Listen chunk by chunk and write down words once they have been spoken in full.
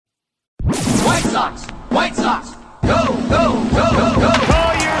White Sox! White Sox! Go, go, go, go, go!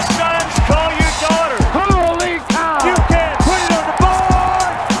 Call your sons, call your daughters. Holy cow! You can put it on the board.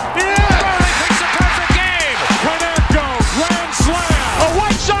 Yeah! It's a perfect game. Konecko, grand slam! A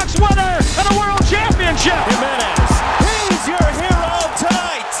White Sox winner and a world championship. Jimenez, he's your hero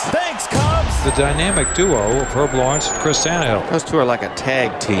tonight. Thanks, Cubs. The dynamic duo of Herb Lawrence and Chris Tannehill. Those two are like a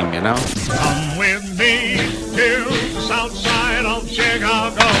tag team, you know? Come with me to the south side of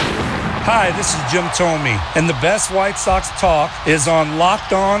Chicago. Hi, this is Jim Thome, and the best White Sox talk is on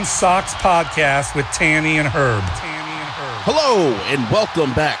Locked On Sox podcast with Tanny and Herb. Hello, and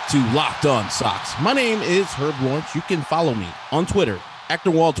welcome back to Locked On Sox. My name is Herb Lawrence. You can follow me on Twitter,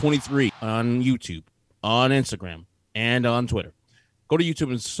 ActorWall23, on YouTube, on Instagram, and on Twitter. Go to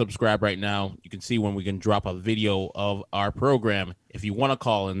YouTube and subscribe right now. You can see when we can drop a video of our program if you want to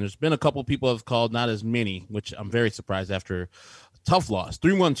call. And there's been a couple people have called, not as many, which I'm very surprised after a tough loss.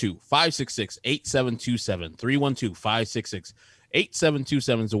 312-566-8727.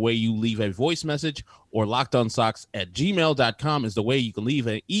 312-566-8727 is the way you leave a voice message, or lockedonsox@gmail.com is the way you can leave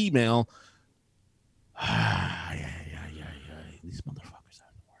an email. These motherfuckers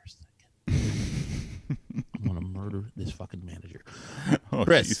are the worst. I'm going to murder this fucking manager.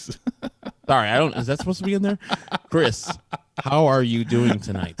 Chris. Sorry, is that supposed to be in there? Chris, how are you doing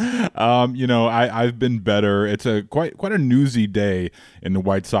tonight? I've been better. It's a quite a newsy day in the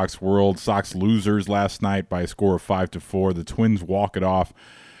White Sox world. Sox losers last night by a score of 5-4. The Twins walk it off,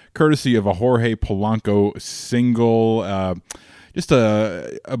 courtesy of a Jorge Polanco single. Just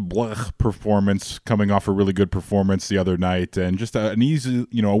a blech performance, coming off a really good performance the other night, and just an easy, a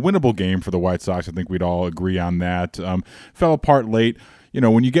winnable game for the White Sox. I think we'd all agree on that. Fell apart late.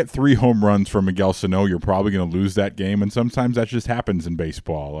 When you get 3 home runs from Miguel Sano, you're probably going to lose that game, and sometimes that just happens in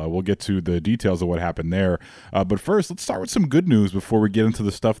baseball. We'll get to the details of what happened there. But first, let's start with some good news before we get into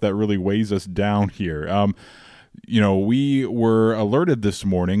the stuff that really weighs us down here. We were alerted this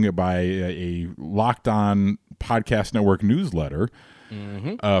morning by a Locked On Podcast Network newsletter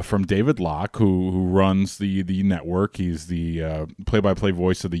from David Locke, who runs the network. He's the play-by-play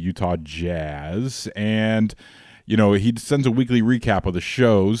voice of the Utah Jazz, and he sends a weekly recap of the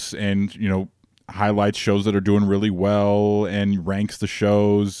shows and highlights shows that are doing really well and ranks the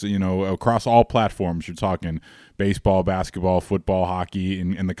shows across all platforms. You're talking baseball, basketball, football, hockey,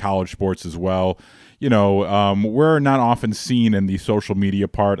 and the college sports as well. We're not often seen in the social media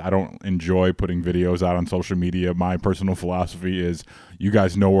part. I don't enjoy putting videos out on social media. My personal philosophy is you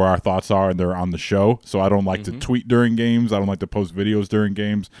guys know where our thoughts are and they're on the show. So I don't like to tweet during games. I don't like to post videos during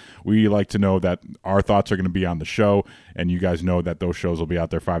games. We like to know that our thoughts are going to be on the show, and you guys know that those shows will be out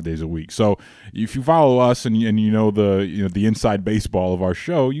there 5 days a week. So if you follow us and you know the inside baseball of our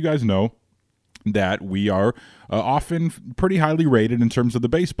show, you guys know that we are often pretty highly rated in terms of the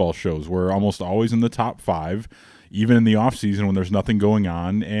baseball shows. We're almost always in the top 5, even in the off season when there's nothing going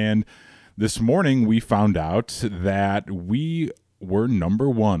on. And this morning we found out that we were number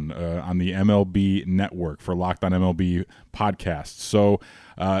 1 on the MLB network for Locked On MLB podcasts. So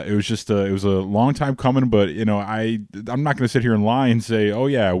it was a long time coming, but I'm not going to sit here and lie and say, oh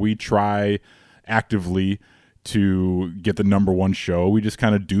yeah, we try actively to get the number 1 show. We just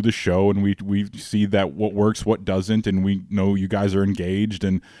kind of do the show, and we see that what works, what doesn't, and we know you guys are engaged,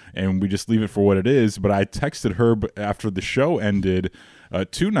 and we just leave it for what it is. But I texted Herb after the show ended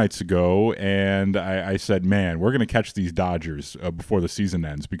 2 nights ago, and I said, man, we're going to catch these Dodgers before the season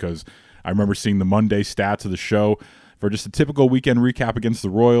ends, because I remember seeing the Monday stats of the show for just a typical weekend recap against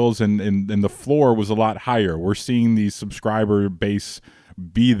the Royals, and the floor was a lot higher. We're seeing the subscriber base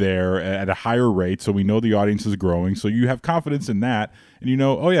be there at a higher rate, so we know the audience is growing, so you have confidence in that, and the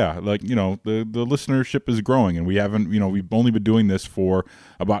listenership is growing, and we've only been doing this for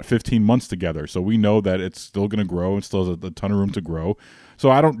about 15 months together, so we know that it's still going to grow and still has a ton of room to grow.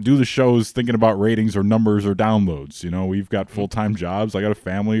 So I don't do the shows thinking about ratings or numbers or downloads. We've got full-time jobs. I got a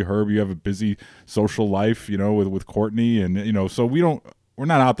family. Herb, you have a busy social life, with Courtney, and so we're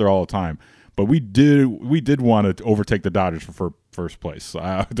not out there all the time. But we did want to overtake the Dodgers for first place.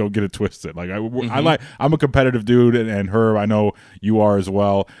 Don't get it twisted. I'm a competitive dude, and Herb, I know you are as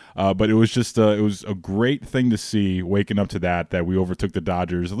well. But it was just it was a great thing to see waking up to that we overtook the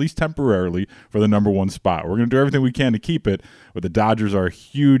Dodgers, at least temporarily, for the number 1 spot. We're going to do everything we can to keep it, but the Dodgers are a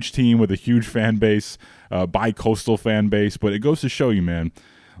huge team with a huge fan base, bi-coastal fan base. But it goes to show you, man,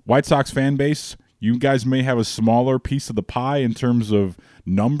 White Sox fan base, you guys may have a smaller piece of the pie in terms of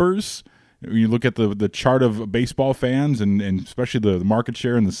numbers. You look at the chart of baseball fans and especially the market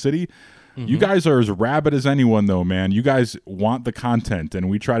share in the city, You guys are as rabid as anyone, though, man. You guys want the content, and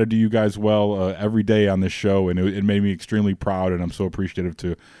we try to do you guys well every day on this show, and it made me extremely proud, and I'm so appreciative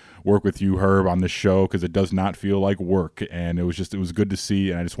to work with you, Herb, on this show, because it does not feel like work, and it was good to see,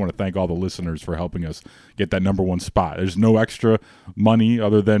 and I just want to thank all the listeners for helping us get that number one spot. There's no extra money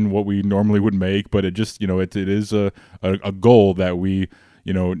other than what we normally would make, but it just, it is a goal that we,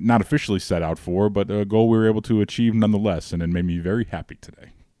 not officially set out for, but a goal we were able to achieve nonetheless, and it made me very happy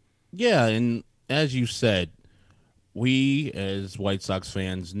today. Yeah, and as you said, we as White Sox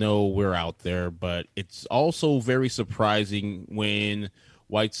fans know we're out there, but it's also very surprising when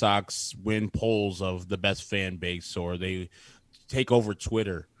White Sox win polls of the best fan base, or they take over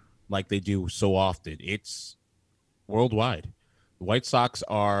Twitter like they do so often. It's worldwide. The White Sox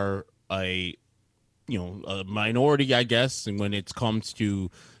are a minority, I guess, and when it comes to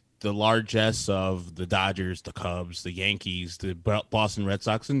the largesse of the Dodgers, the Cubs, the Yankees, the Boston Red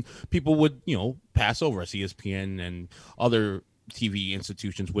Sox, and people would, pass over us. ESPN and other TV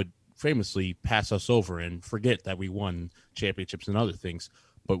institutions would famously pass us over and forget that we won championships and other things.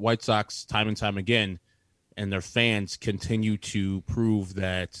 But White Sox, time and time again, and their fans continue to prove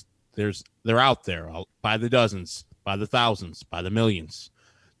that they're out there by the dozens, by the thousands, by the millions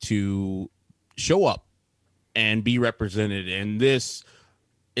to show up and be represented. And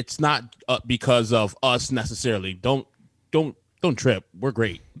it's not because of us necessarily. Don't trip. We're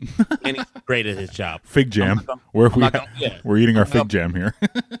great. And he's great at his job. Fig jam. We're eating our fig jam here.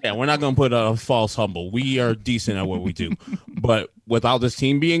 Yeah, we're not going to put a false humble. We are decent at what we do. But without this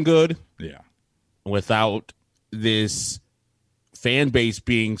team being good, without this fan base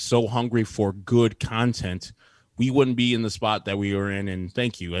being so hungry for good content, we wouldn't be in the spot that we are in. And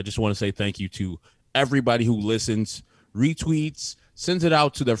thank you. I just want to say thank you to everybody who listens, retweets, sends it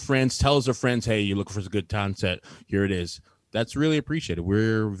out to their friends, tells their friends, hey, you're looking for some good content. Here it is. That's really appreciated.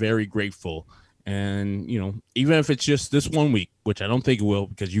 We're very grateful. And, even if it's just this 1 week, which I don't think it will,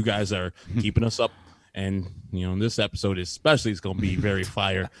 because you guys are keeping us up. And, this episode especially is going to be very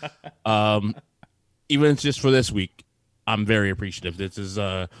fire. Even if it's just for this week, I'm very appreciative. This is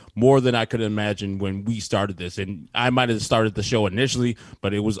more than I could imagine when we started this. And I might have started the show initially,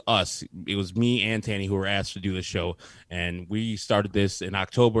 but it was us. It was me and Tanny who were asked to do the show. And we started this in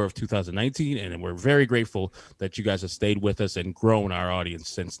October of 2019. And we're very grateful that you guys have stayed with us and grown our audience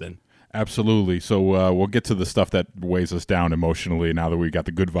since then. Absolutely. So we'll get to the stuff that weighs us down emotionally now that we got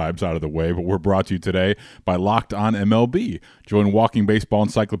the good vibes out of the way. But we're brought to you today by Locked On MLB. Join Walking Baseball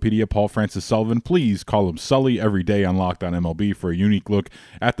Encyclopedia Paul Francis Sullivan. Please call him Sully every day on Locked On MLB for a unique look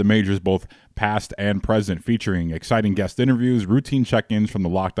at the majors, both past and present, featuring exciting guest interviews, routine check-ins from the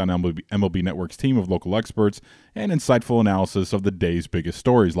Locked On MLB Network's team of local experts, and insightful analysis of the day's biggest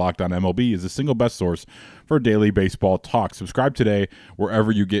stories. Locked On MLB is the single best source for daily baseball talk. Subscribe today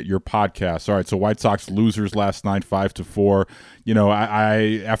wherever you get your podcasts. All right, so White Sox losers last night, 5-4.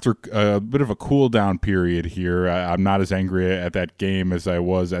 I after a bit of a cool down period here, I'm not as angry at that game as I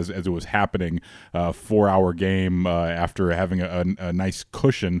was as it was happening. 4-hour game after having a nice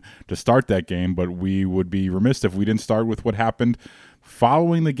cushion to start that game, but we would be remiss if we didn't start with what happened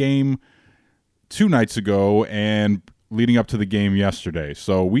following the game 2 nights ago and leading up to the game yesterday.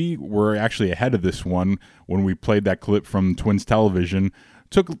 So we were actually ahead of this one when we played that clip from Twins television.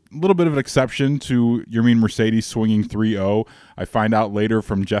 Took a little bit of an exception to Yermin Mercedes swinging 3-0. I find out later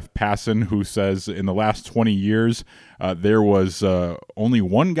from Jeff Passan, who says in the last 20 years, there was only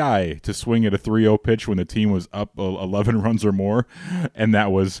one guy to swing at a 3-0 pitch when the team was up 11 runs or more, and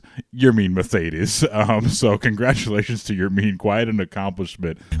that was Yermin Mercedes. So congratulations to Yermin. Quite an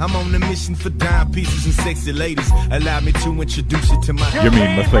accomplishment. I'm on a mission for dime pieces and sexy ladies. Allow me to introduce you to my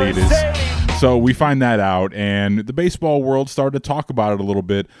Yermin Mercedes. So we find that out, and the baseball world started to talk about it a little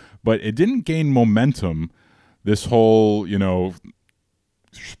bit, but it didn't gain momentum. This whole,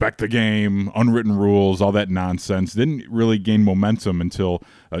 respect the game, unwritten rules, all that nonsense didn't really gain momentum until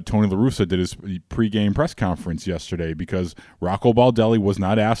Tony La Russa did his pregame press conference yesterday, because Rocco Baldelli was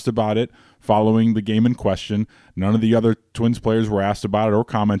not asked about it following the game in question. None of the other Twins players were asked about it or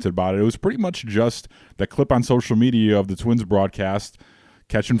commented about it. It was pretty much just that clip on social media of the Twins broadcast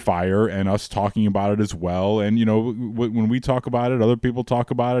catching fire and us talking about it as well. And, when we talk about it, other people talk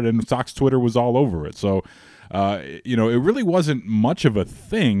about it, and Sox Twitter was all over it. So, it really wasn't much of a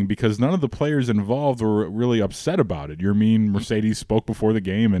thing because none of the players involved were really upset about it. Yermin Mercedes spoke before the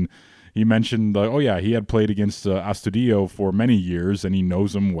game, and he mentioned, he had played against Astudillo for many years, and he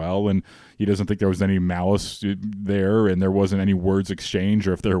knows him well, and he doesn't think there was any malice there, and there wasn't any words exchanged,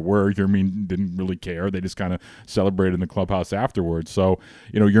 or if there were, Yermin didn't really care. They just kind of celebrated in the clubhouse afterwards. So,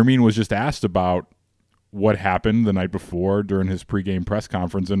 Yermin was just asked about what happened the night before during his pregame press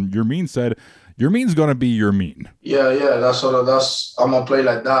conference, and Yermín said Yermín's going to be Yermín. Yeah, I'm gonna play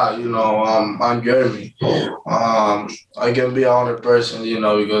like that. I'm Jeremy. I can be another person,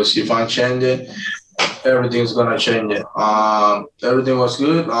 because if I'm changing, everything's gonna change it. Everything was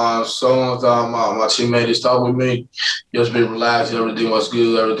good. Some of my teammates talked with me. Just be relaxed. Everything was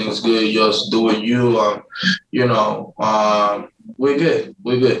good. Everything's good. Just do what you. We're good.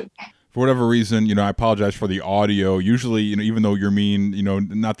 We're good. For whatever reason, I apologize for the audio. Usually, even though Yermín,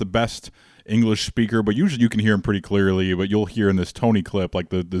 not the best English speaker, but usually you can hear him pretty clearly. But you'll hear in this Tony clip, like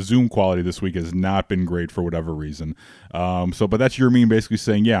the Zoom quality this week has not been great for whatever reason. But that's Yermín basically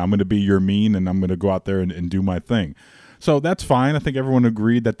saying, yeah, I'm going to be Yermín and I'm going to go out there and do my thing. So that's fine. I think everyone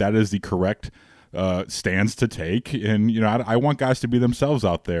agreed that is the correct stance to take. And, I want guys to be themselves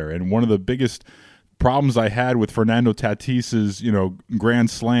out there. And one of the biggest problems I had with Fernando Tatis's,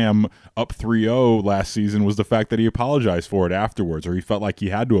 grand slam up 3-0 last season was the fact that he apologized for it afterwards, or he felt like he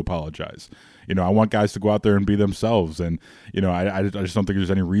had to apologize. I want guys to go out there and be themselves, and I just don't think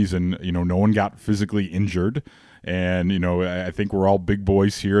there's any reason. No one got physically injured, and I think we're all big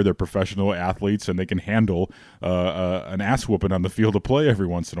boys here. They're professional athletes, and they can handle an ass whooping on the field of play every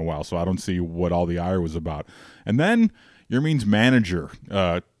once in a while. So I don't see what all the ire was about. And then Yermín's manager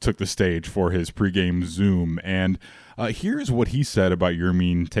took the stage for his pregame Zoom, and here's what he said about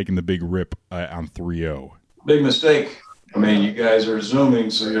Yermín taking the big rip on 3-0. Big mistake. I mean, you guys are Zooming,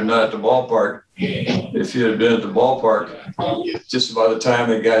 so you're not at the ballpark. If you had been at the ballpark, just about the time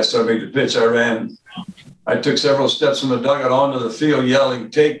the guy started making the pitch, I took several steps from the dugout onto the field yelling,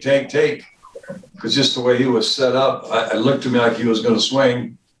 take, take, take. Because just the way he was set up, it looked to me like he was going to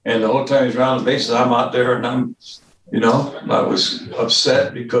swing. And the whole time he's around the bases, I'm out there and I was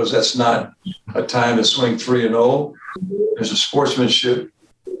upset because that's not a time to swing 3-0. There's a sportsmanship,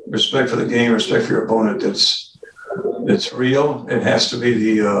 respect for the game, respect for your opponent that's real. It has to be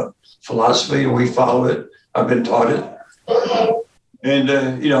the philosophy, and we follow it. I've been taught it. And,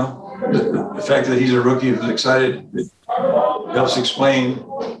 the fact that he's a rookie who's excited, it helps explain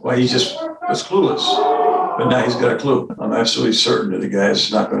why he just was clueless. But now he's got a clue. I'm absolutely certain that the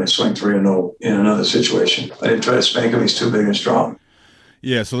guy's not going to swing 3-0 in another situation. I didn't try to spank him. He's too big and strong.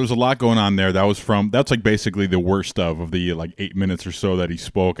 Yeah, so there's a lot going on there. That's like basically the worst of the 8 minutes or so that he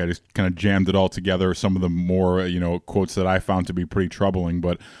spoke. I just kind of jammed it all together. Some of the more, quotes that I found to be pretty troubling.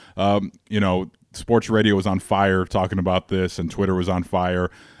 But, sports radio was on fire talking about this, and Twitter was on fire.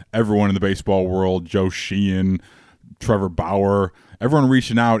 Everyone in the baseball world, Joe Sheehan, Trevor Bauer, everyone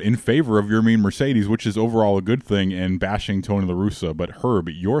reaching out in favor of Yermín Mercedes, which is overall a good thing, and bashing Tony La Russa. But Herb,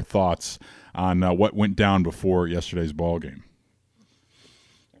 your thoughts on what went down before yesterday's ball game?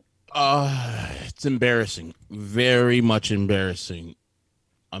 It's embarrassing, very much embarrassing.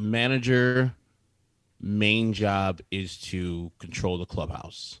 A manager main job is to control the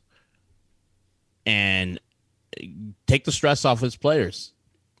clubhouse and take the stress off his players.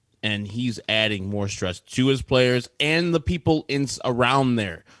 And he's adding more stress to his players and the people around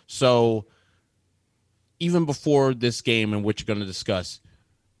there. So even before this game, in which you're going to discuss,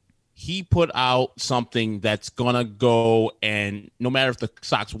 he put out something that's going to go, and no matter if the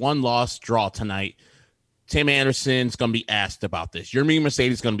Sox won, lost, draw tonight, Tim Anderson's going to be asked about this. Yermín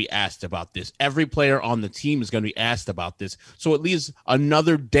Mercedes is going to be asked about this. Every player on the team is going to be asked about this. So it leaves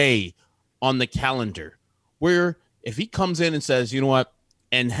another day on the calendar where if he comes in and says, you know what,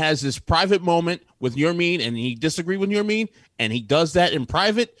 and has this private moment with Yermín, and he disagreed with Yermín, and he does that in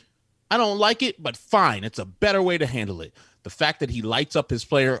private, I don't like it, but fine. It's a better way to handle it. The fact that he lights up his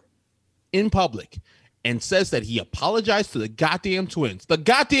player in public and says that he apologized to the goddamn Twins. The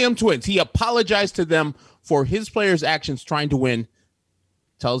goddamn Twins. He apologized to them for his players' actions trying to win.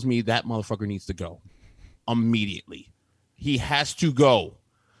 Tells me that motherfucker needs to go immediately. He has to go.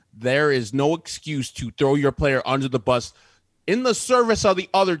 There is no excuse to throw your player under the bus in the service of the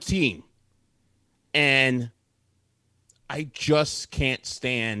other team. And I just can't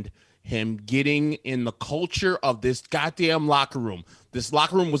stand him getting in the culture of this goddamn locker room. This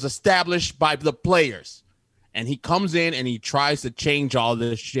locker room was established by the players. And he comes in and he tries to change all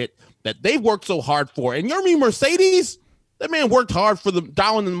this shit that they've worked so hard for. And Yermín Mercedes, that man worked hard for the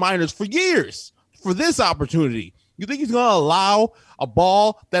down in the minors for years for this opportunity. You think he's going to allow a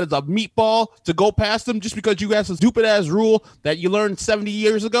ball that is a meatball to go past him just because you got some stupid-ass rule that you learned 70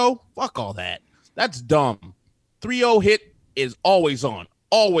 years ago? Fuck all that. That's dumb. 3-0 hit is always on.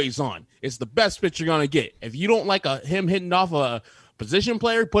 Always on. It's the best pitch you're going to get. If you don't like him hitting off a position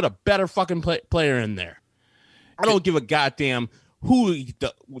player, put a better fucking player in there. I don't give a goddamn who he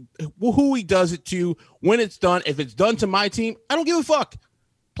does it to, when it's done. If it's done to my team, I don't give a fuck.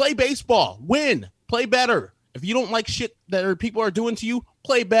 Play baseball. Win. Play better. If you don't like shit that people are doing to you,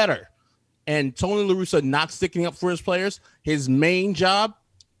 play better. And Tony La Russa not sticking up for his players, his main job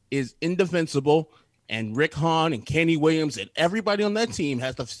is indefensible. And Rick Hahn and Kenny Williams and everybody on that team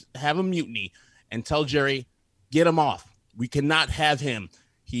has to have a mutiny and tell Jerry, get him off. We cannot have him.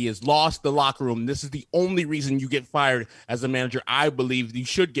 He has lost the locker room. This is the only reason you get fired as a manager. I believe you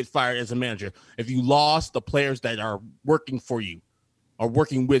should get fired as a manager if you lost the players that are working for you or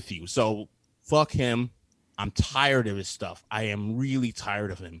working with you. So fuck him. I'm tired of his stuff. I am really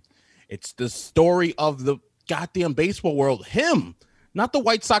tired of him. It's the story of the goddamn baseball world. Him, not the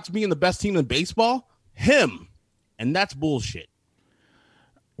White Sox being the best team in baseball. Him. And that's bullshit.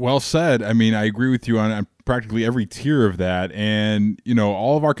 Well said. I mean, I agree with you on practically every tier of that. And, you know,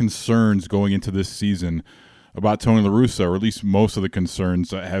 all of our concerns going into this season about Tony La Russa, or at least most of the concerns,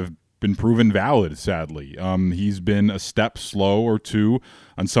 have been proven valid, sadly. He's been a step slow or two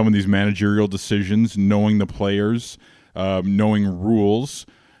on some of these managerial decisions, knowing the players, knowing rules,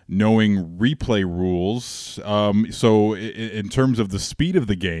 knowing replay rules. So in terms of the speed of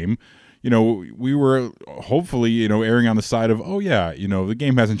the game, you know, we were hopefully, you know, erring on the side of, oh, yeah, you know, the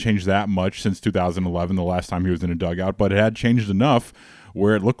game hasn't changed that much since 2011, the last time he was in a dugout, but it had changed enough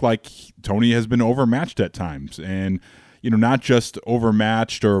where it looked like Tony has been overmatched at times. And, you know, not just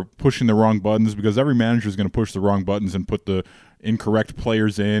overmatched or pushing the wrong buttons, because every manager is going to push the wrong buttons and put the incorrect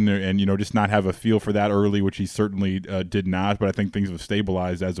players in and, you know, just not have a feel for that early, which he certainly did not. But I think things have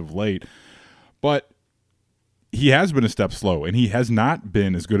stabilized as of late. But he has been a step slow, and he has not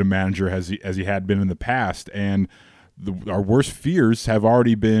been as good a manager as he had been in the past. And our worst fears have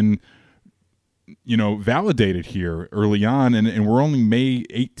already been, you know, validated here early on. And we're only May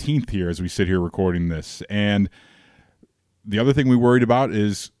 18th here as we sit here recording this. And the other thing we worried about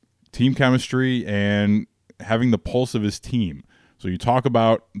is team chemistry and having the pulse of his team. So you talk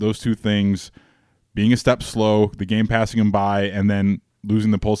about those two things, being a step slow, the game passing him by, and then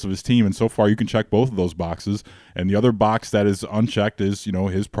losing the pulse of his team. And so far you can check both of those boxes. And the other box that is unchecked is, you know,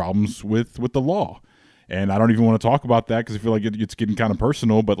 his problems with the law. And I don't even want to talk about that because I feel like it's getting kind of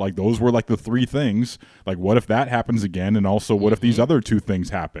personal, but like those were like the three things. Like, what if that happens again? And also, what if these other two things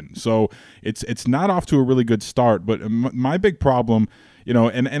happen? So it's not off to a really good start. But my big problem, you know,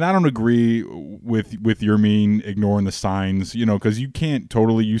 and I don't agree with Yermin ignoring the signs, you know, because you can't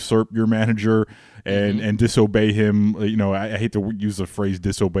totally usurp your manager and disobey him. You know, I hate to use the phrase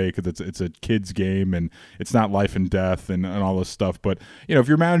disobey because it's a kid's game and it's not life and death and all this stuff. But, you know, if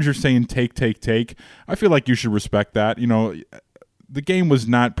your manager's saying take, I feel like you should respect that. You know, the game was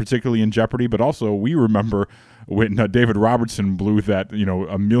not particularly in jeopardy, but also we remember when David Robertson blew that, you know,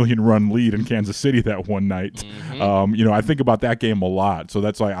 1,000,000-run lead in Kansas City that one night. You know, I think about that game a lot. So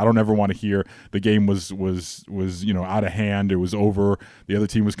that's why I don't ever want to hear the game was you know, out of hand. It was over. The other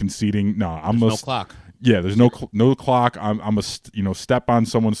team was conceding. No, no clock. Yeah, there's no clock. I'm a you know, step on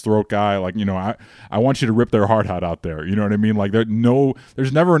someone's throat guy. Like, you know, I want you to rip their heart out there. You know what I mean? Like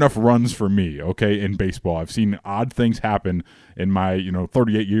there's never enough runs for me. Okay, in baseball, I've seen odd things happen in my, you know,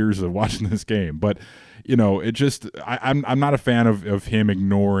 38 years of watching this game. But, you know, it just I'm not a fan of him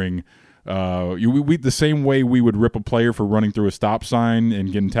ignoring. We the same way we would rip a player for running through a stop sign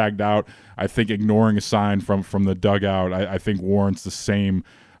and getting tagged out. I think ignoring a sign from the dugout, I think warrants the same.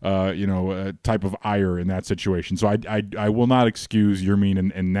 You know, type of ire in that situation. So I will not excuse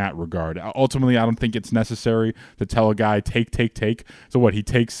Yermin in that regard. Ultimately, I don't think it's necessary to tell a guy take. So what, he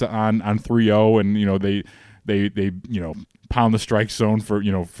takes on 3-0 and, you know, they you know, pound the strike zone for,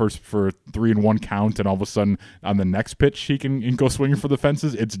 you know, first for 3-1 count, and all of a sudden on the next pitch he can go swinging for the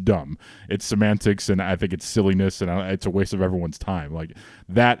fences. It's dumb. It's semantics, and I think it's silliness, and it's a waste of everyone's time. Like,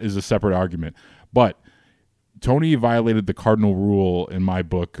 that is a separate argument. But Tony violated the cardinal rule in my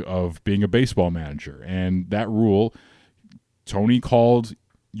book of being a baseball manager. And that rule, Tony called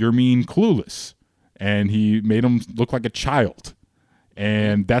Yermin clueless, and he made him look like a child.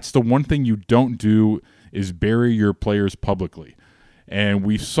 And that's the one thing you don't do, is bury your players publicly. And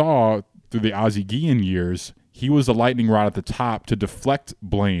we saw through the Ozzie Guillen years, he was a lightning rod at the top to deflect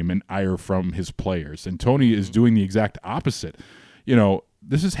blame and ire from his players. And Tony is doing the exact opposite. You know,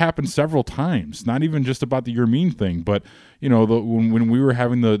 this has happened several times, not even just about the Yermin thing, but, you know, when we were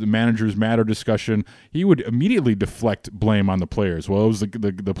having the managers matter discussion, he would immediately deflect blame on the players. Well, it was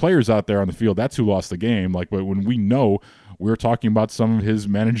the players out there on the field, that's who lost the game. Like, but when we know we're talking about some of his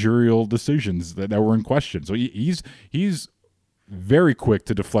managerial decisions that were in question. So he's very quick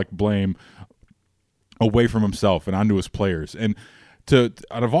to deflect blame away from himself and onto his players. And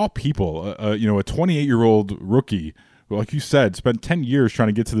out of all people, you know, a 28-year-old rookie, like you said, spent 10 years trying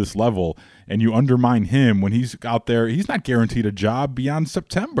to get to this level, and you undermine him when he's out there. He's not guaranteed a job beyond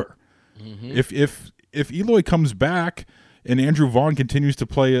September. If Eloy comes back and Andrew Vaughn continues to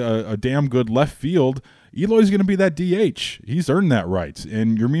play a damn good left field, Eloy's going to be that DH. He's earned that right.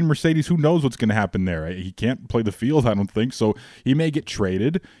 And Yermin Mercedes, who knows what's going to happen there? He can't play the field, I don't think. So he may get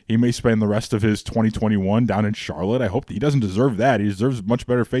traded. He may spend the rest of his 2021 down in Charlotte. I hope he doesn't deserve that. He deserves much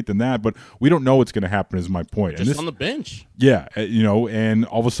better fate than that. But we don't know what's going to happen is my point. Just on the bench. Yeah, and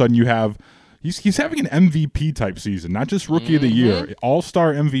all of a sudden you have he's having an MVP type season, not just Rookie of the Year,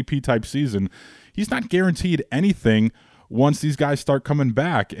 All-Star MVP type season. He's not guaranteed anything once these guys start coming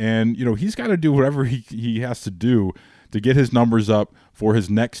back. And, he's got to do whatever he has to do to get his numbers up for his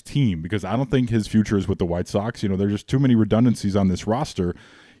next team, because I don't think his future is with the White Sox. There's just too many redundancies on this roster.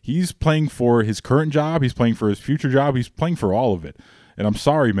 He's playing for his current job. He's playing for his future job. He's playing for all of it. And I'm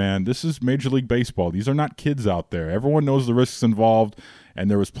sorry, man, this is Major League Baseball. These are not kids out there. Everyone knows the risks involved, and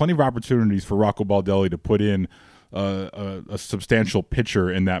there was plenty of opportunities for Rocco Baldelli to put in a substantial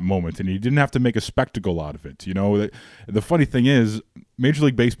pitcher in that moment, and he didn't have to make a spectacle out of it. The funny thing is, Major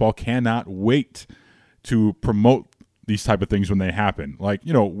League Baseball cannot wait to promote these type of things when they happen. Like,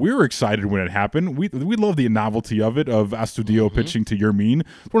 we were excited when it happened. We love the novelty of it, of Astudillo pitching to Yermin.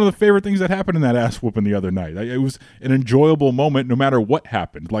 It's one of the favorite things that happened in that ass whooping the other night. It was an enjoyable moment no matter what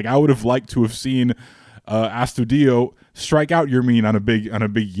happened. Like, I would have liked to have seen Astudillo strike out Yermin on a big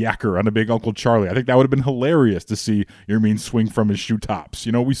yacker, on a big Uncle Charlie. I think that would have been hilarious to see Yermin swing from his shoe tops.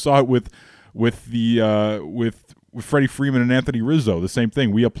 We saw it with Freddie Freeman and Anthony Rizzo, the same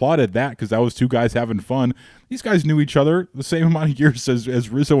thing. We applauded that because that was two guys having fun. These guys knew each other the same amount of years as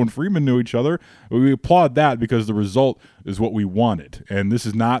Rizzo and Freeman knew each other. We applaud that because the result is what we wanted, and this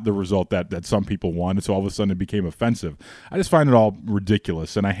is not the result that some people wanted, so all of a sudden it became offensive. I just find it all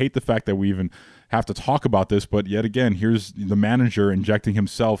ridiculous, and I hate the fact that we even have to talk about this, but yet again, here's the manager injecting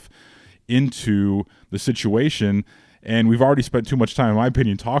himself into the situation. And we've already spent too much time, in my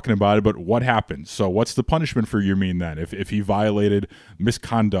opinion, talking about it, but what happened? So what's the punishment for Yermin then? If he violated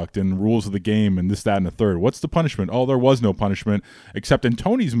misconduct and rules of the game and this, that, and the third, what's the punishment? Oh, there was no punishment, except in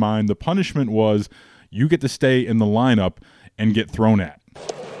Tony's mind, the punishment was you get to stay in the lineup and get thrown at.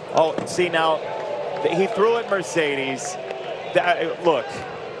 Oh, see, now, he threw at Mercedes. Look.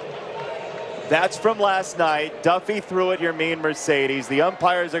 That's from last night. Duffy threw at Yermin Mercedes. The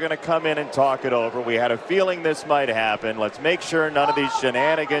umpires are going to come in and talk it over. We had a feeling this might happen. Let's make sure none of these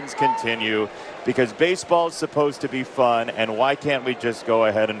shenanigans continue, because baseball is supposed to be fun, and why can't we just go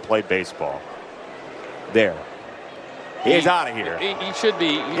ahead and play baseball? There. He's out of here. He should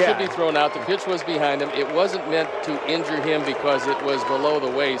be. He should be thrown out. The pitch was behind him. It wasn't meant to injure him because it was below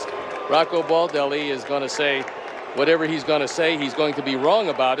the waist. Rocco Baldelli is going to say whatever he's going to say. He's going to be wrong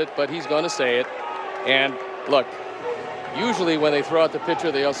about it, but he's going to say it. And look, usually when they throw out the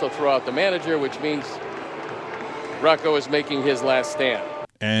pitcher, they also throw out the manager, which means Rocco is making his last stand.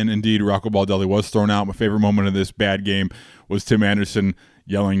 And indeed, Rocco Baldelli was thrown out. My favorite moment of this bad game was Tim Anderson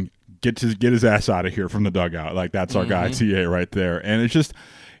yelling, get his ass out of here from the dugout. Like, that's our guy, TA, right there. And it's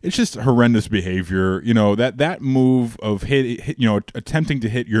just horrendous behavior. That move of attempting to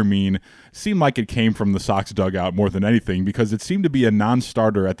hit Yermin seemed like it came from the Sox dugout more than anything, because it seemed to be a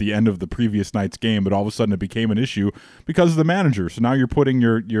non-starter at the end of the previous night's game, but all of a sudden it became an issue because of the manager. So now you're putting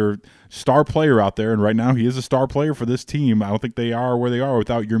your star player out there, and right now he is a star player for this team. I don't think they are where they are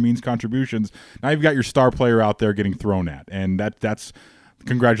without Yermin's contributions. Now you've got your star player out there getting thrown at, and that's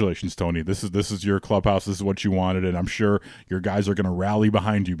congratulations, Tony. This is your clubhouse. This is what you wanted, and I'm sure your guys are going to rally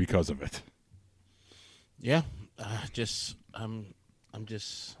behind you because of it. Yeah, I'm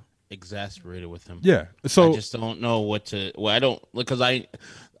just exasperated with him. Yeah, so I just don't know what to. Well, I don't, because I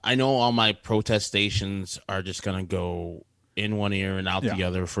know all my protest stations are just going to go in one ear and out the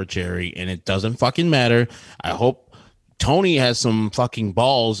other for Jerry, and it doesn't fucking matter. I hope Tony has some fucking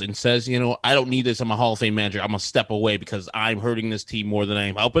balls and says, I don't need this. I'm a Hall of Fame manager. I'm going to step away because I'm hurting this team more than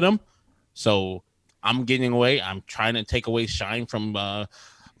I'm helping them. So I'm getting away. I'm trying to take away shine from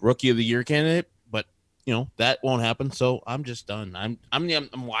Rookie of the Year candidate, but that won't happen. So I'm just done. I'm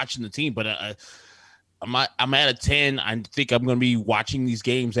watching the team, but I'm at a 10. I think I'm going to be watching these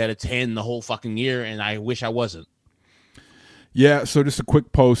games at a 10 the whole fucking year, and I wish I wasn't. Yeah, so just a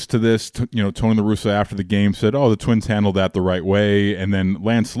quick post to this. Tony La Russa after the game said, the Twins handled that the right way. And then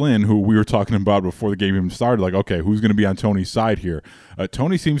Lance Lynn, who we were talking about before the game even started, like, okay, who's going to be on Tony's side here?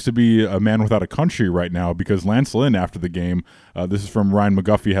 Tony seems to be a man without a country right now, because Lance Lynn after the game, this is from Ryan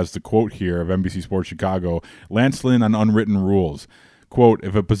McGuffey, has the quote here of NBC Sports Chicago, Lance Lynn on unwritten rules. Quote,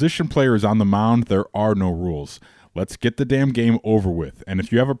 if a position player is on the mound, there are no rules. Let's get the damn game over with. And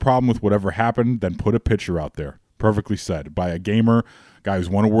if you have a problem with whatever happened, then put a pitcher out there. Perfectly said by a gamer, guy who's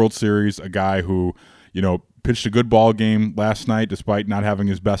won a World Series, a guy who, pitched a good ball game last night despite not having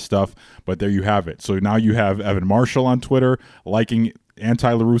his best stuff, but there you have it. So now you have Evan Marshall on Twitter liking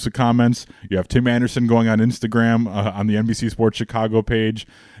anti-La Russa comments. You have Tim Anderson going on Instagram on the NBC Sports Chicago page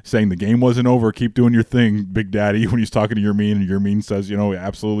saying the game wasn't over, keep doing your thing, Big Daddy, when he's talking to Yermin, and Yermin says,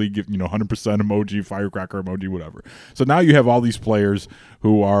 absolutely, give 100% emoji, firecracker emoji, whatever. So now you have all these players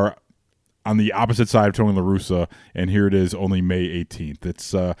who are on the opposite side of Tony La Russa, and here it is, only May 18th.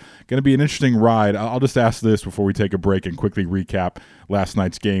 It's going to be an interesting ride. I'll just ask this before we take a break and quickly recap last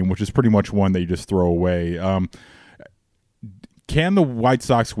night's game, which is pretty much one that you just throw away. Can the White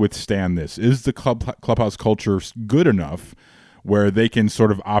Sox withstand this? Is the clubhouse culture good enough where they can sort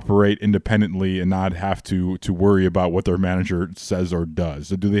of operate independently and not have to worry about what their manager says or does?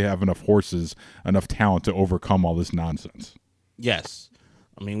 Do they have enough horses, enough talent to overcome all this nonsense? Yes.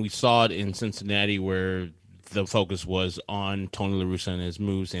 I mean, we saw it in Cincinnati where the focus was on Tony La Russa and his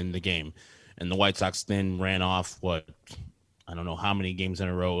moves in the game. And the White Sox then ran off, I don't know how many games in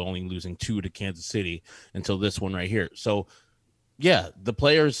a row, only losing 2 to Kansas City until this one right here. So, yeah, the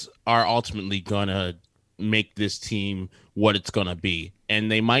players are ultimately going to make this team what it's going to be.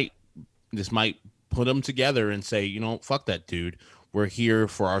 And this might put them together and say, fuck that dude. We're here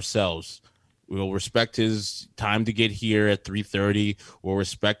for ourselves. We'll respect his time to get here at 3:30. We'll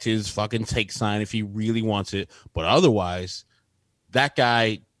respect his fucking take sign if he really wants it. But otherwise, that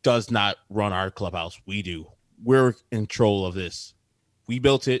guy does not run our clubhouse. We do. We're in control of this. We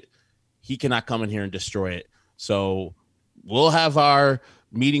built it. He cannot come in here and destroy it. So we'll have our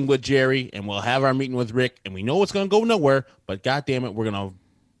meeting with Jerry and we'll have our meeting with Rick, and we know it's going to go nowhere, but God damn it, we're going to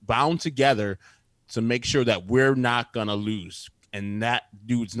bound together to make sure that we're not going to lose. And that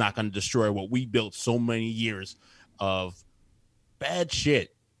dude's not going to destroy what we built so many years of bad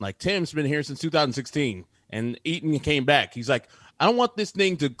shit. Like, Tim's been here since 2016, and Eaton came back. He's like, I don't want this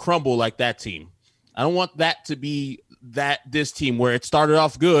thing to crumble like that team. I don't want that to be this team where it started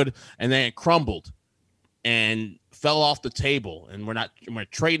off good and then it crumbled and fell off the table. And we're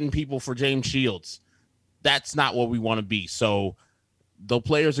trading people for James Shields. That's not what we want to be. So the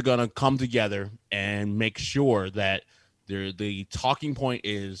players are going to come together and make sure that the talking point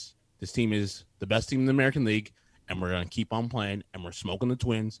is this team is the best team in the American League, and we're going to keep on playing, and we're smoking the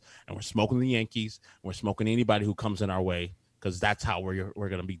Twins, and we're smoking the Yankees, and we're smoking anybody who comes in our way, because that's how we're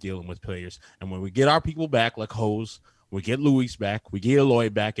going to be dealing with players. And when we get our people back, like Hose, we get Luis back, we get Eloy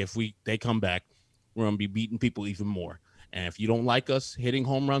back, they come back, we're going to be beating people even more. And if you don't like us hitting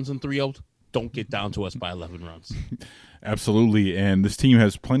home runs in 3-0, don't get down to us by 11 runs. Absolutely, and this team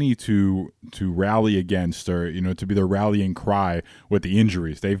has plenty to rally against, or to be their rallying cry with the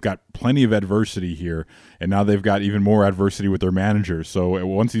injuries. They've got plenty of adversity here, and now they've got even more adversity with their managers. So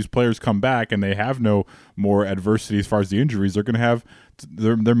once these players come back and they have no more adversity as far as the injuries, they're going to have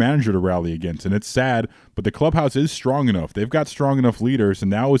their manager to rally against. And it's sad, but the clubhouse is strong enough. They've got strong enough leaders,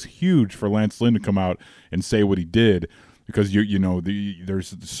 and that was huge for Lance Lynn to come out and say what he did. Because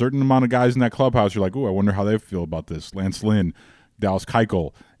there's a certain amount of guys in that clubhouse. You're like, oh, I wonder how they feel about this. Lance Lynn, Dallas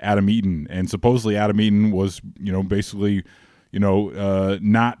Keuchel, Adam Eaton, and supposedly Adam Eaton was, basically,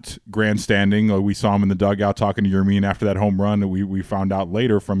 not grandstanding. We saw him in the dugout talking to Yermin after that home run. We found out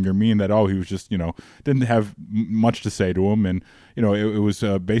later from Yermin that he was just didn't have much to say to him, and it was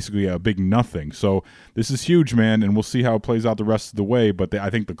basically a big nothing. So this is huge, man, and we'll see how it plays out the rest of the way. But I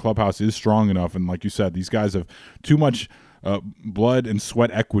think the clubhouse is strong enough, and like you said, these guys have too much blood and sweat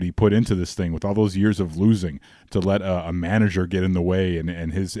equity put into this thing with all those years of losing to let a manager get in the way, and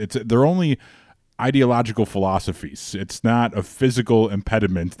they're only ideological philosophies. It's not a physical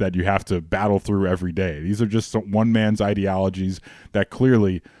impediment that you have to battle through every day. These are just one man's ideologies that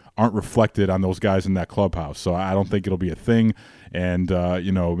clearly aren't reflected on those guys in that clubhouse. So I don't think it'll be a thing. And,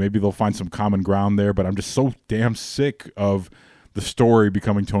 maybe they'll find some common ground there, but I'm just so damn sick of the story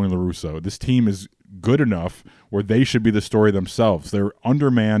becoming Tony La Russa. This team is good enough where they should be the story themselves. They're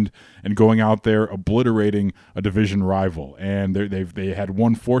undermanned and going out there obliterating a division rival. And they had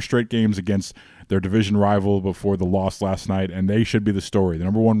won 4 straight games against their division rival before the loss last night, and they should be the story. The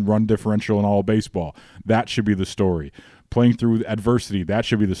number 1 run differential in all of baseball, that should be the story. Playing through adversity, that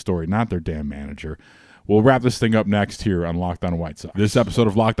should be the story, not their damn manager. We'll wrap this thing up next here on Locked On White Sox. This episode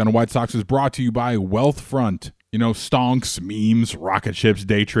of Locked On White Sox is brought to you by Wealthfront. Stonks, memes, rocket ships,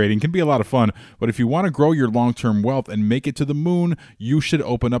 day trading can be a lot of fun, but if you want to grow your long-term wealth and make it to the moon, you should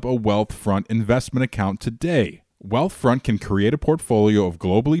open up a Wealthfront investment account today. Wealthfront can create a portfolio of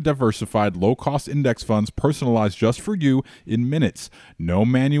globally diversified, low-cost index funds personalized just for you in minutes. No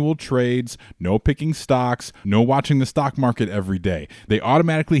manual trades, no picking stocks, no watching the stock market every day. They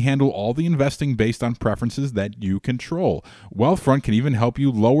automatically handle all the investing based on preferences that you control. Wealthfront can even help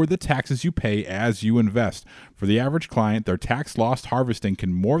you lower the taxes you pay as you invest. For the average client, their tax loss harvesting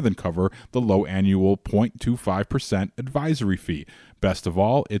can more than cover the low annual 0.25% advisory fee. Best of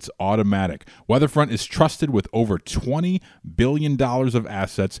all, it's automatic. Wealthfront is trusted with over $20 billion of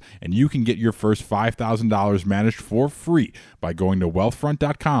assets, and you can get your first $5,000 managed for free by going to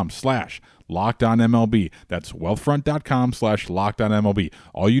wealthfront.com/LockedOnMLB. That's wealthfront.com/LockedOnMLB.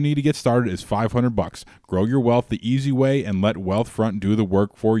 All you need to get started is $500. Grow your wealth the easy way and let Wealthfront do the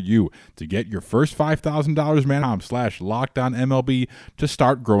work for you. To get your first $5,000 /LockedOnMLB to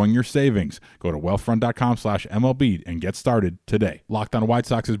start growing your savings. Go to wealthfront.com/MLB and get started today. Locked On White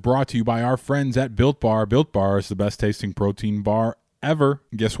Sox is brought to you by our friends at Built Bar. Built Bar is the best tasting protein bar ever.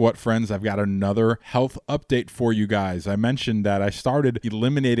 Guess what, friends? I've got another health update for you guys. I mentioned that I started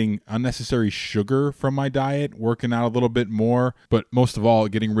eliminating unnecessary sugar from my diet, working out a little bit more, but most of all,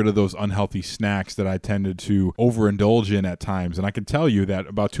 getting rid of those unhealthy snacks that I tended to overindulge in at times. And I can tell you that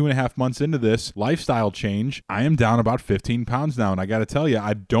about 2.5 months into this lifestyle change, I am down about 15 pounds now. And I got to tell you,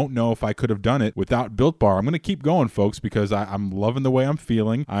 I don't know if I could have done it without Built Bar. I'm going to keep going, folks, because I'm loving the way I'm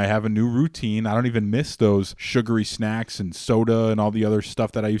feeling. I have a new routine. I don't even miss those sugary snacks and soda and all the other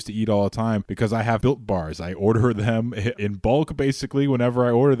stuff that I used to eat all the time because I have Built Bars. I order them in bulk basically whenever I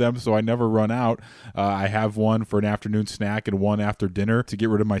order them, so I never run out. I have one for an afternoon snack and one after dinner to get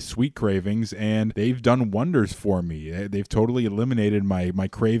rid of my sweet cravings, and they've done wonders for me. They've totally eliminated my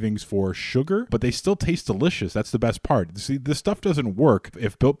cravings for sugar, but they still taste delicious. That's the best part. See, this stuff doesn't work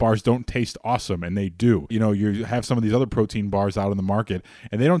if Built Bars don't taste awesome, and they do. You know, you have some of these other protein bars out in the market,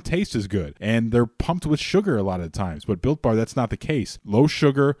 and they don't taste as good, and they're pumped with sugar a lot of the times, but Built Bar, that's not the case. Low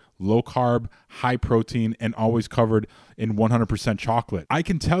sugar, low carb, high protein, and always covered in 100% chocolate. I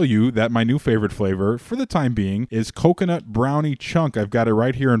can tell you that my new favorite flavor for the time being is Coconut Brownie Chunk. I've got it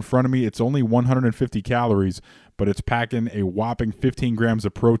right here in front of me. It's only 150 calories, but it's packing a whopping 15 grams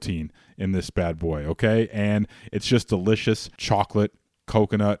of protein in this bad boy, okay? And it's just delicious chocolate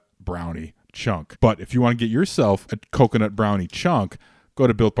coconut brownie chunk. But if you want to get yourself a coconut brownie chunk, go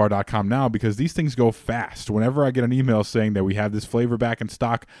to BuiltBar.com now because these things go fast. Whenever I get an email saying that we have this flavor back in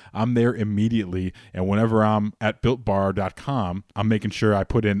stock, I'm there immediately. And whenever I'm at BuiltBar.com, I'm making sure I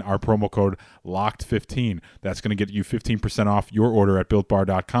put in our promo code LOCKED15. That's going to get you 15% off your order at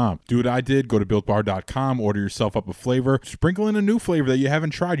BuiltBar.com. Do what I did. Go to BuiltBar.com, order yourself up a flavor, sprinkle in a new flavor that you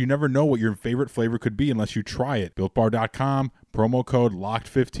haven't tried. You never know what your favorite flavor could be unless you try it. BuiltBar.com, promo code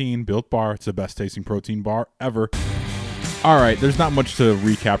LOCKED15. Built Bar. It's the best tasting protein bar ever. All right, there's not much to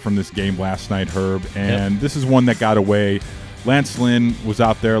recap from this game last night, Herb, and this is one that got away. Lance Lynn was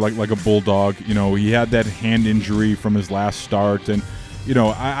out there like a bulldog. You know, he had that hand injury from his last start, and you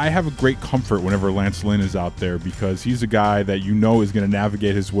know, I have a great comfort whenever Lance Lynn is out there because he's a guy that you know is going to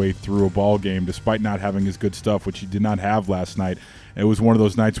navigate his way through a ball game despite not having his good stuff, which he did not have last night. It was one of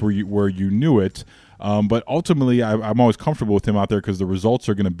those nights where you knew it. But ultimately, I'm always comfortable with him out there because the results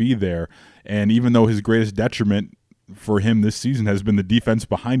are going to be there. And even though his greatest detriment for him this season has been the defense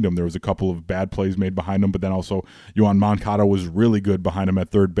behind him. There was a couple of bad plays made behind him, but then also Yoan Moncada was really good behind him at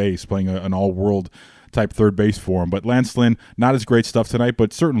third base, playing an all-world type third base for him. But Lance Lynn, not as great stuff tonight,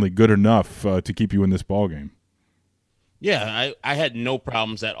 but certainly good enough to keep you in this ballgame. Yeah, I had no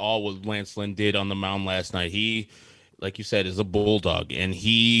problems at all with Lance Lynn did on the mound last night. He, like you said, is a bulldog, and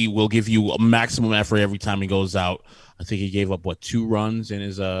he will give you a maximum effort every time he goes out. I think he gave up, 2 runs in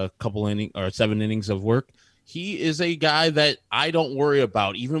his 7 innings of work. He is a guy that I don't worry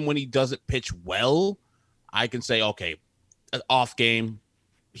about. Even when he doesn't pitch well, I can say, okay, off game,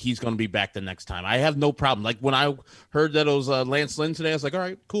 he's going to be back the next time. I have no problem. Like when I heard that it was Lance Lynn today, I was like, all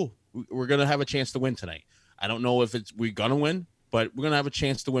right, cool. We're going to have a chance to win tonight. I don't know if we're going to win, but we're going to have a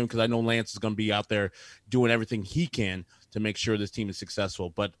chance to win because I know Lance is going to be out there doing everything he can to make sure this team is successful.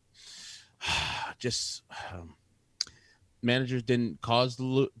 But just managers didn't cause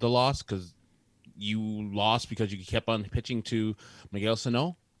the loss because you lost because you kept on pitching to Miguel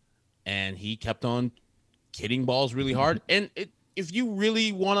Sano, and he kept on hitting balls really hard. And if you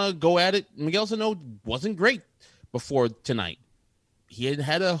really want to go at it, Miguel Sano wasn't great before tonight. He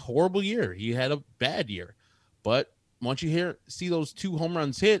had a horrible year. He had a bad year. But once you see those 2 home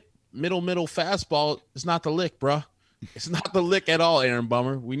runs hit, middle fastball, it's not the lick, bruh. It's not the lick at all, Aaron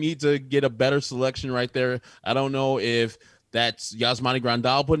Bummer. We need to get a better selection right there. I don't know if that's Yasmani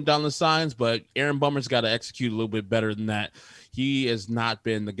Grandal putting down the signs, but Aaron Bummer's got to execute a little bit better than that. He has not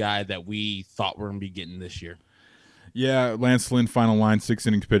been the guy that we thought we were going to be getting this year. Yeah, Lance Lynn, final line, 6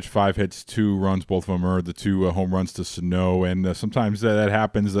 innings pitched, 5 hits, 2 runs. Both of them are the 2 home runs to Sano. And sometimes that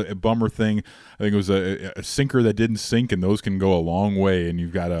happens. A bummer thing, I think it was a sinker that didn't sink, and those can go a long way. And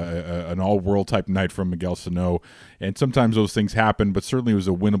you've got an all-world type night from Miguel Sano. And sometimes those things happen, but certainly it was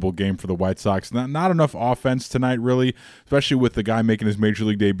a winnable game for the White Sox. Not enough offense tonight, really, especially with the guy making his Major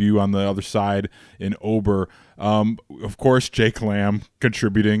League debut on the other side in Ober. Of course, Jake Lamb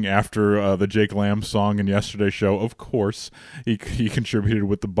contributing after the Jake Lamb song in yesterday's show. Of course, he contributed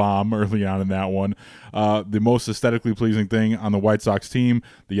with the bomb early on in that one. The most aesthetically pleasing thing on the White Sox team,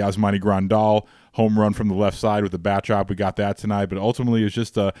 the Yasmani Grandal home run from the left side with the bat chop. We got that tonight, but ultimately it's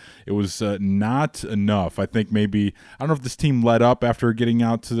just it was not enough. I think maybe, I don't know if this team let up after getting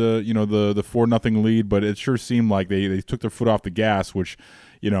out to the 4-0 lead, but it sure seemed like they took their foot off the gas, which,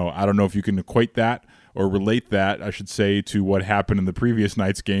 I don't know if you can equate that or relate that, I should say, to what happened in the previous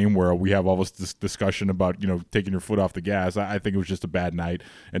night's game where we have all this discussion about, taking your foot off the gas. I think it was just a bad night,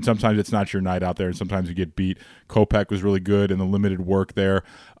 and sometimes it's not your night out there, and sometimes you get beat. Kopech was really good in the limited work there.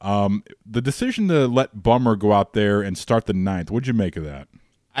 The decision to let Bummer go out there and start the ninth, what'd you make of that?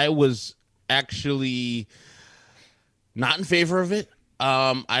 I was actually not in favor of it.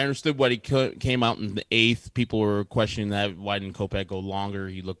 I understood what he came out in the 8th. People were questioning that. Why didn't Kopech go longer?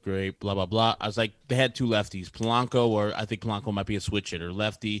 He looked great, blah, blah, blah. I was like, they had 2 lefties, Polanco, or I think Polanco might be a switch hitter,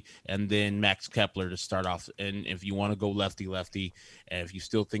 lefty, and then Max Kepler to start off. And if you want to go lefty, and if you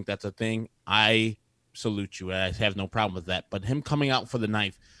still think that's a thing, I salute you. I have no problem with that. But him coming out for the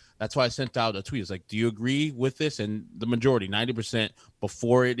 9th, that's why I sent out a tweet. It's like, do you agree with this? And the majority, 90%,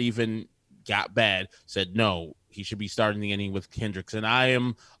 before it even got bad, said no. He should be starting the inning with Hendricks. And I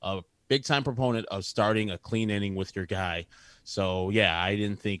am a big-time proponent of starting a clean inning with your guy. So, yeah, I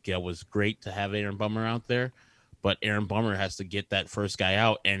didn't think it was great to have Aaron Bummer out there. But Aaron Bummer has to get that first guy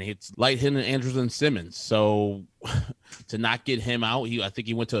out. And it's light hitting Andrelton Simmons. So, to not get him out, I think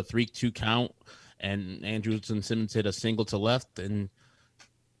he went to a 3-2 count. And Andrelton Simmons hit a single to left. And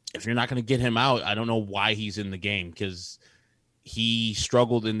if you're not going to get him out, I don't know why he's in the game, because he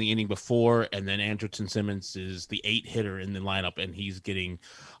struggled in the inning before, and then Andrelton Simmons is the 8 hitter in the lineup, and he's getting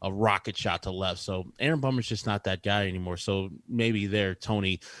a rocket shot to left. So Aaron Bummer's just not that guy anymore. So maybe there,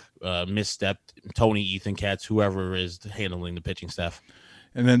 Tony misstepped. Tony, Ethan Katz, whoever is handling the pitching staff.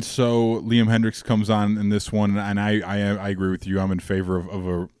 And then so Liam Hendricks comes on in this one, and I agree with you. I'm in favor of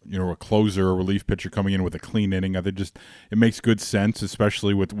a closer, a relief pitcher coming in with a clean inning. I think it makes good sense,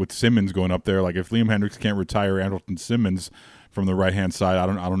 especially with Simmons going up there. Like, if Liam Hendricks can't retire Andrelton Simmons from the right-hand side, I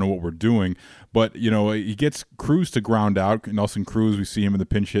don't know what we're doing. But, he gets Cruz to ground out. Nelson Cruz, we see him in the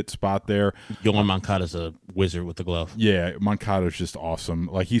pinch hit spot there. Yohan Moncada's a wizard with the glove. Yeah, Moncada's just awesome.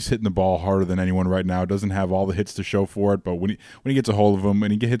 Like, he's hitting the ball harder than anyone right now. Doesn't have all the hits to show for it, but when he gets a hold of him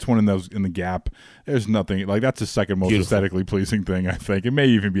and he hits one in the gap, there's nothing. Like, that's the second most aesthetically pleasing thing, I think. It may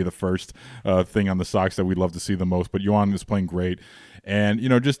even be the first thing on the Sox that we'd love to see the most, but Yohan is playing great. And,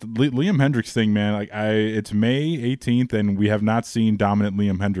 just Liam Hendricks thing, man, it's May 18th, and we have not seen dominant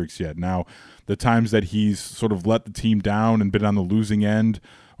Liam Hendricks yet. Now, the times that he's sort of let the team down and been on the losing end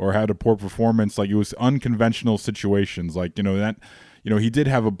or had a poor performance, like, it was unconventional situations. Like, he did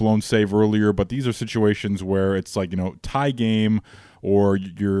have a blown save earlier, but these are situations where it's like, tie game, or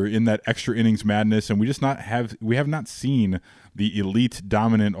you're in that extra innings madness, and we have not seen the elite,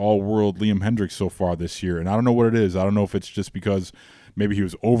 dominant, all-world Liam Hendricks so far this year. And I don't know what it is. I don't know if it's just because maybe he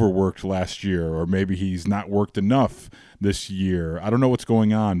was overworked last year, or maybe he's not worked enough this year. I don't know what's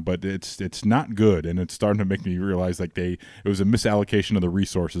going on, but it's not good, and it's starting to make me realize like it was a misallocation of the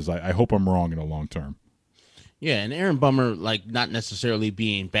resources. I hope I'm wrong in the long term. Yeah, and Aaron Bummer, like, not necessarily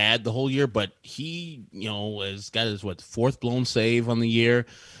being bad the whole year, but he, has got his 4th blown save on the year.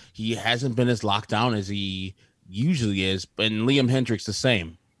 He hasn't been as locked down as he usually is, and Liam Hendricks the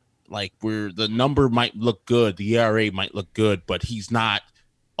same. Like, where the number might look good, the ERA might look good, but he's not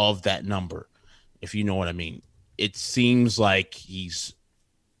of that number, if you know what I mean. It seems like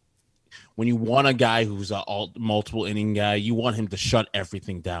when you want a guy who's a multiple inning guy, you want him to shut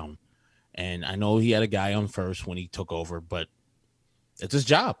everything down. And I know he had a guy on first when he took over, but it's his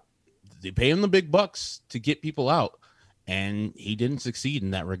job. They pay him the big bucks to get people out, and he didn't succeed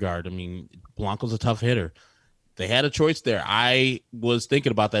in that regard. I mean, Polanco's a tough hitter. They had a choice there. I was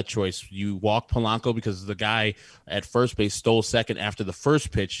thinking about that choice. You walk Polanco because the guy at first base stole second after the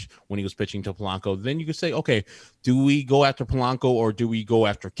first pitch when he was pitching to Polanco. Then you could say, okay, do we go after Polanco or do we go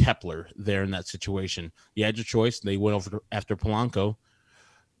after Kepler there in that situation? You had your choice. They went over after Polanco.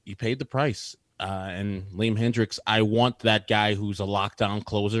 You paid the price. And Liam Hendricks, I want that guy who's a lockdown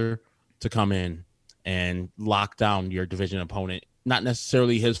closer to come in and lock down your division opponent. Not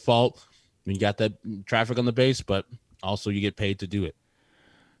necessarily his fault. You got that traffic on the base, but also you get paid to do it.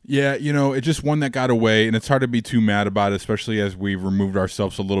 Yeah, it's just one that got away, and it's hard to be too mad about it, especially as we've removed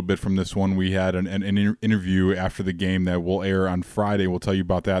ourselves a little bit from this one. We had an interview after the game that will air on Friday. We'll tell you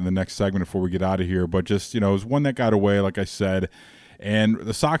about that in the next segment before we get out of here. But just, it was one that got away, like I said. And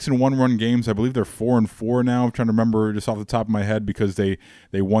the Sox in one-run games, I believe they're 4-4 now. I'm trying to remember just off the top of my head because they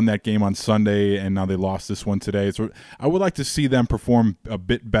won that game on Sunday and now they lost this one today. So I would like to see them perform a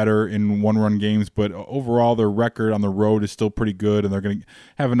bit better in one-run games, but overall their record on the road is still pretty good, and they're going to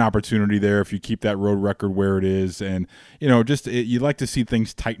have an opportunity there if you keep that road record where it is. And you'd like to see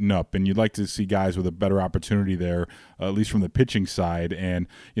things tighten up, and you'd like to see guys with a better opportunity there, at least from the pitching side. And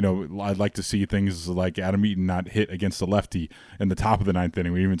I'd like to see things like Adam Eaton not hit against the lefty in the top of the ninth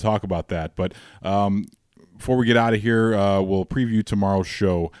inning. We didn't even talk about that. But before we get out of here, we'll preview tomorrow's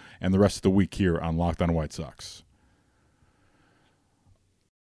show and the rest of the week here on Locked On White Sox.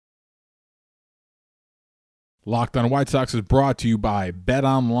 Locked On White Sox is brought to you by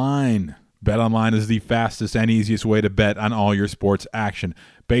BetOnline. BetOnline is the fastest and easiest way to bet on all your sports action.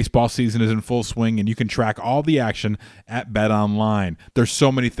 Baseball season is in full swing, and you can track all the action at BetOnline. There's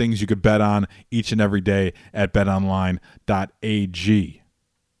so many things you could bet on each and every day at betonline.ag.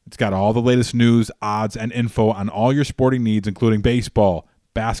 It's got all the latest news, odds, and info on all your sporting needs, including baseball,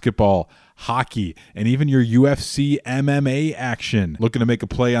 basketball, hockey, and even your UFC MMA action. Looking to make a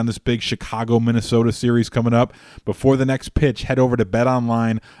play on this big Chicago-Minnesota series coming up? Before the next pitch, head over to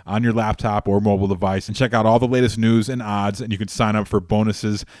BetOnline on your laptop or mobile device and check out all the latest news and odds, and you can sign up for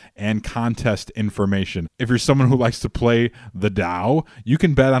bonuses and contest information. If you're someone who likes to play the Dow, you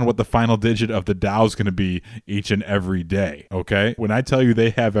can bet on what the final digit of the Dow is going to be each and every day, okay? When I tell you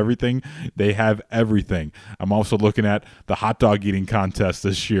they have everything, they have everything. I'm also looking at the hot dog eating contest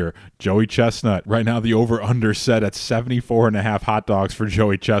this year. Joey Chestnut. Right now, the over-under set at 74.5 hot dogs for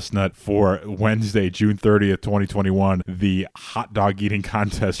Joey Chestnut for Wednesday, June 30th, 2021, the hot dog eating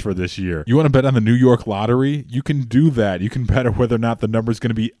contest for this year. You want to bet on the New York lottery? You can do that. You can bet on whether or not the number is going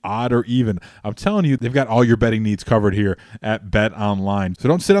to be odd or even. I'm telling you, they've got all your betting needs covered here at BetOnline. So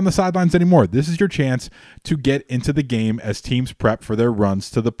don't sit on the sidelines anymore. This is your chance to get into the game as teams prep for their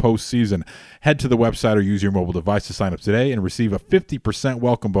runs to the postseason. Head to the website or use your mobile device to sign up today and receive a 50%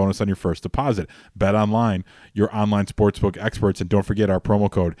 welcome bonus on your first deposit. BetOnline, your online sportsbook experts, and don't forget our promo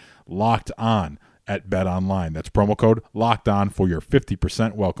code LOCKEDON at BetOnline. That's promo code LOCKEDON for your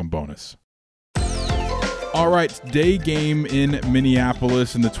 50% welcome bonus. All right, day game in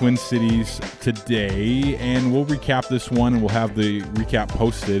Minneapolis in the Twin Cities today, and we'll recap this one, and we'll have the recap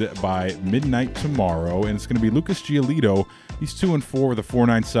posted by midnight tomorrow, and it's going to be Lucas Giolito. He's 2-4 with a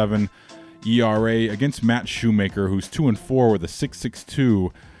 4.97 ERA against Matt Shoemaker, who's 2-4 with a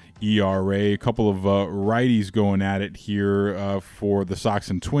 6.62 ERA. A couple of righties going at it here for the Sox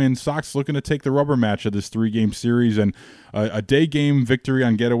and Twins. Sox looking to take the rubber match of this three-game series, and a day game victory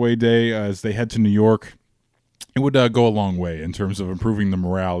on getaway day as they head to New York. It would go a long way in terms of improving the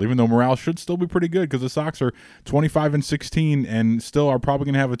morale, even though morale should still be pretty good because the Sox are 25-16 and still are probably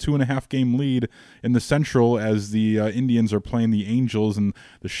going to have a 2.5 game lead in the Central as the Indians are playing the Angels and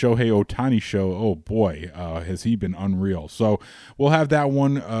the Shohei Ohtani show. Oh boy, has he been unreal. So we'll have that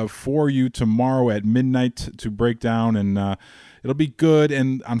one for you tomorrow at midnight to break down, and it'll be good.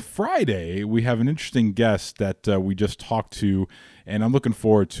 And on Friday, we have an interesting guest that we just talked to, and I'm looking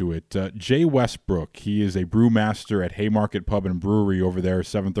forward to it. Jay Westbrook, he is a brewmaster at Haymarket Pub and Brewery over there,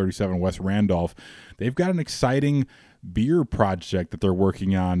 737 West Randolph. They've got an exciting beer project that they're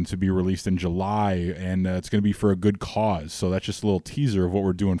working on to be released in July, and it's going to be for a good cause. So that's just a little teaser of what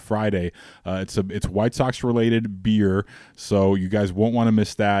we're doing Friday. It's White Sox related beer, so you guys won't want to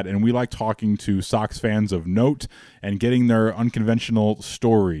miss that. And we like talking to Sox fans of note and getting their unconventional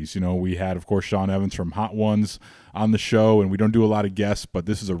stories. You know, we had, of course, Sean Evans from Hot Ones on the show, and we don't do a lot of guests, but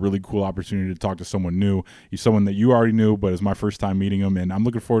this is a really cool opportunity to talk to someone new. He's someone that you already knew, but it's my first time meeting him, and I'm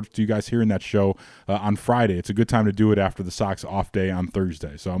looking forward to you guys hearing that show on Friday. It's a good time to do it after the Sox off day on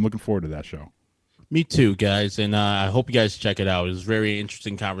Thursday, so I'm looking forward to that show. Me too, guys, and I hope you guys check it out. It was a very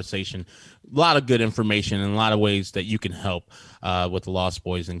interesting conversation, a lot of good information, and a lot of ways that you can help with the Lost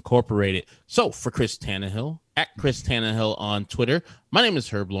Boys Incorporated. So for Chris Tannehill, at Chris Tannehill on Twitter, my name is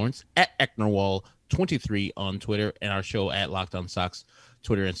Herb Lawrence, at Ecknerwall23 on Twitter, and our show at Locked On Sox,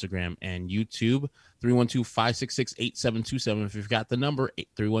 Twitter, Instagram, and YouTube. 312-566-8727. If you've got the number,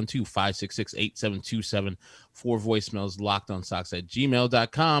 312-566-8727 for voicemails.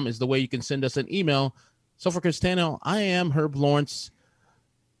 LockedOnSox@gmail.com is the way you can send us an email. So for Chris Tannehill, I am Herb Lawrence.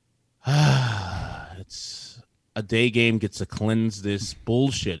 It's a day game gets to cleanse this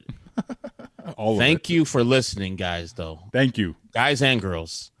bullshit. Thank you for listening, guys, though. Thank you. Guys and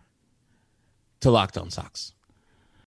girls, to Locked On Sox.